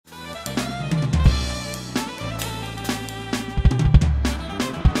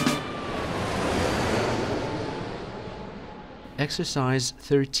Exercise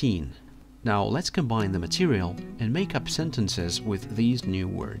 13. Now let's combine the material and make up sentences with these new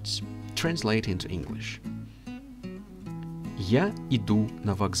words. Translate into English. Я иду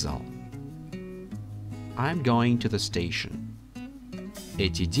на вокзал. I'm going to the station.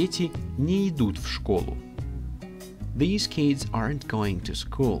 Эти дети не идут в школу. These kids aren't going to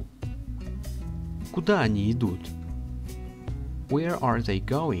school. Куда они идут? Where are they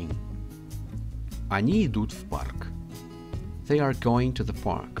going? Они идут в парк. They are going to the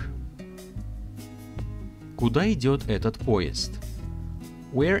park. Куда идет этот поезд?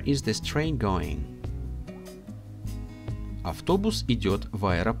 Where is this train going? Автобус идет в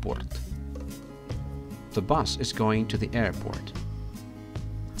аэропорт. The bus is going to the airport.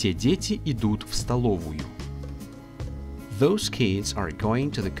 Те дети идут в столовую. Those kids are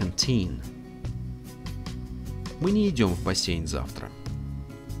going to the canteen. Мы не идем в бассейн завтра.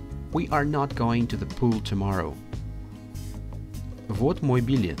 We are not going to the pool tomorrow. Вот мой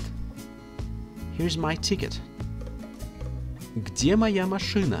билет. Here's my ticket. Где моя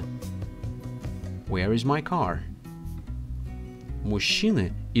машина? Where is my car?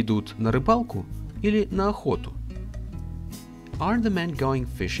 Мужчины идут на рыбалку или на охоту? Are the men going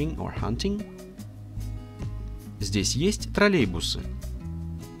fishing or hunting? Здесь есть троллейбусы?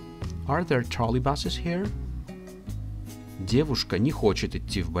 Are there trolley buses here? Девушка не хочет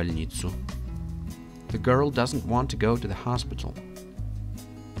идти в больницу. The girl doesn't want to go to the hospital.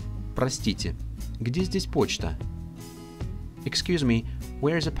 Простите, где здесь почта? Excuse me,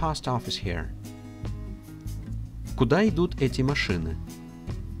 where is the post office here? Куда идут эти машины?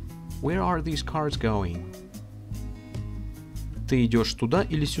 Where are these cars going? Ты идешь туда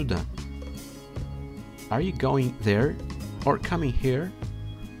или сюда? Are you going there or coming here?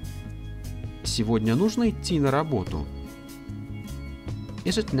 Сегодня нужно идти на работу.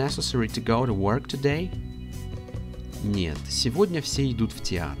 Is it necessary to go to work today? Нет, сегодня все идут в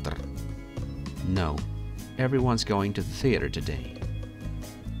театр. No, everyone's going to the theater today.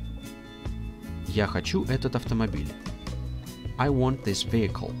 Я хочу этот автомобиль. I want this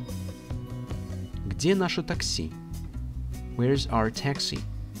vehicle. Где наше такси? Where's our taxi?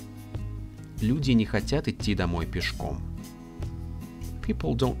 Люди не хотят идти домой пешком.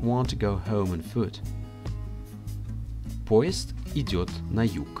 People don't want to go home on foot. Поезд идет на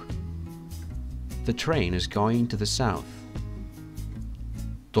юг. The train is going to the south.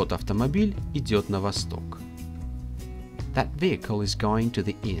 Тот автомобиль идет на восток. That vehicle is going to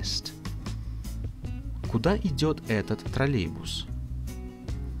the east. Куда идет этот троллейбус?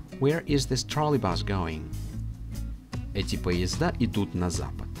 Where is this trolleybus going? Эти поезда идут на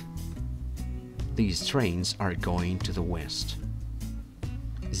запад. These trains are going to the west.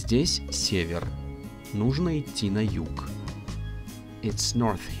 Здесь север. Нужно идти на юг. It's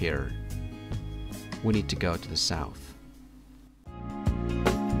north here. We need to go to the south.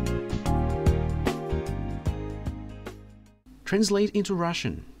 Translate into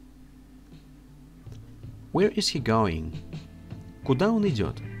Russian. Where is he going? Куда он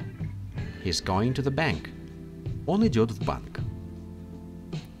идет? He's going to the bank. Он идет в банк.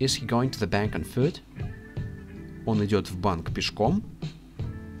 Is he going to the bank on foot? Он идет в банк пешком?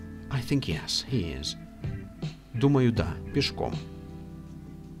 I think yes, he is. Думаю, да, пешком.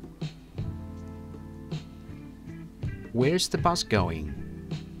 Where's the bus going?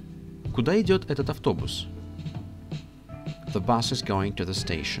 Куда идет этот автобус? The bus is going to the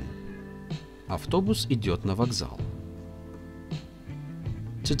station. Автобус идет на вокзал.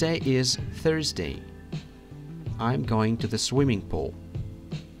 Today is Thursday. I'm going to the swimming pool.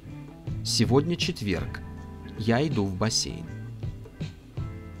 Сегодня четверг. Я иду в бассейн.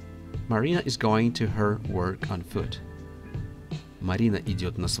 Marina is going to her work on foot. Марина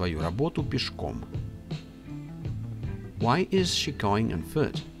идет на свою работу пешком. Why is she going on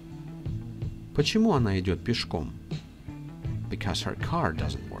foot? Почему она идет пешком? Because her car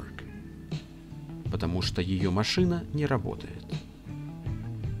doesn't work. Потому что ее машина не работает.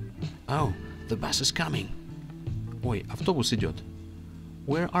 Oh, the bus is coming. Ой, автобус идет.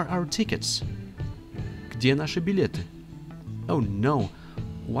 Where are our tickets? Где наши билеты? Oh no,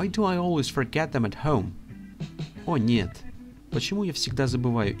 why do I always forget them at home? О нет, почему я всегда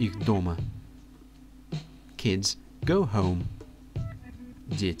забываю их дома? Kids, go home.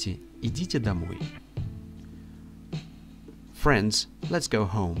 Дети, идите домой. Friends, let's go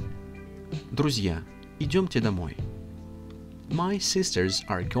home. Друзья, идемте домой. My sisters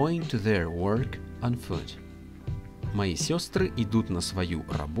are going to their work on foot. Мои сестры идут на свою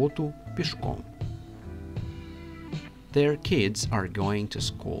работу пешком. Their kids are going to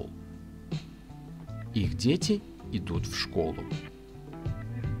school. Их дети идут в школу.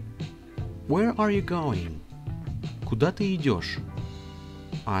 Where are you going? Куда ты идешь?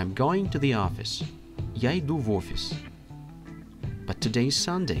 I'm going to the office. Я иду в офис. But today's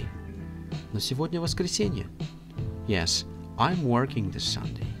Sunday. Но сегодня воскресенье. Yes, I'm working this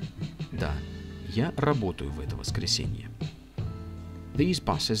Sunday. Да, я работаю в это воскресенье. These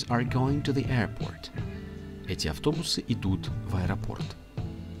buses are going to the airport. Эти автобусы идут в аэропорт.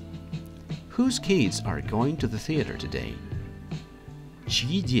 Whose kids are going to the theater today?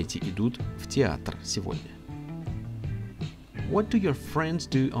 Чьи дети идут в театр сегодня? What do your friends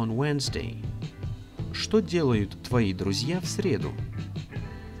do on Wednesday? Что делают твои друзья в среду?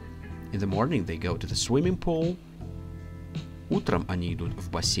 In the morning they go to the swimming pool. Утром они идут в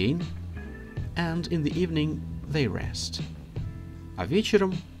бассейн. And in the evening they rest. А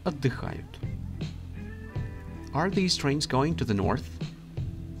вечером отдыхают. Are these trains going to the north?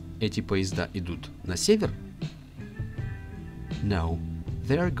 Эти поезда идут на север? No,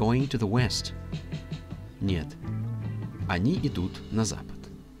 they are going to the west. Нет, они идут на запад.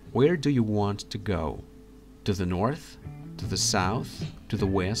 Where do you want to go? To the north, to the south, to the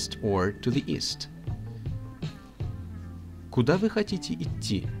west or to the east? Куда вы хотите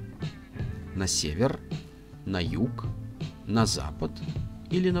идти? На север, на юг, на запад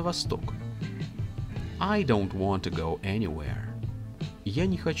или на восток? I don't want to go anywhere. Я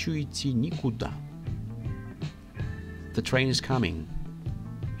не хочу идти никуда. The train is coming.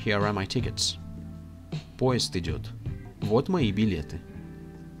 Here are my tickets. Поезд идет. Вот мои билеты.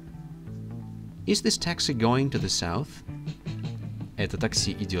 Is this taxi going to the south? Это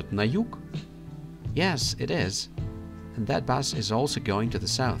такси идет на юг? Yes, it is. And that bus is also going to the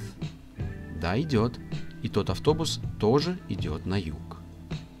south. Да, идет. И тот автобус тоже идет на юг.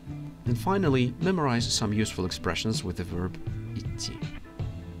 And finally, memorize some useful expressions with the verb идти.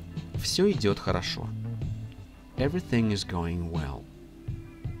 Все идет хорошо. Everything is going well.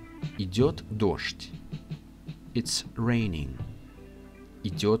 Идет дождь. It's raining.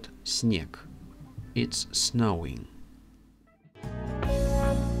 Идет снег. It's snowing.